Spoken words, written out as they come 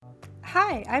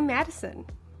Hi, I'm Madison.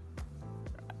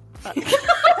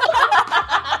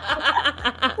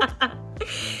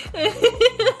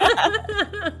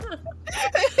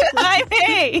 I'm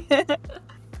Hay.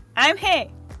 I'm Hay.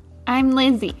 I'm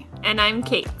Lizzie. And I'm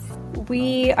Kate.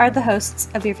 We are the hosts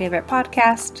of your favorite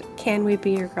podcast, Can We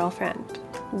Be Your Girlfriend?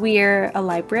 We're a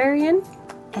librarian,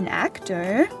 An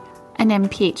actor. An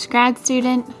MPH grad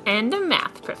student. And a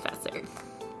math professor.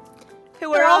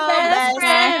 Who are all best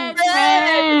friends.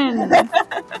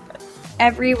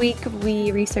 Every week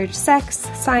we research sex,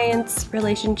 science,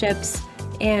 relationships,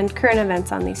 and current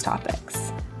events on these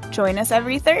topics. Join us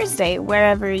every Thursday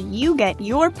wherever you get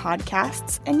your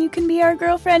podcasts, and you can be our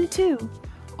girlfriend too.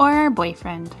 Or our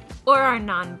boyfriend. Or our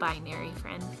non-binary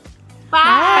friend.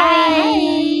 Bye!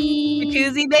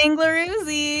 Jacuzzi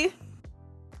Banglaroozy.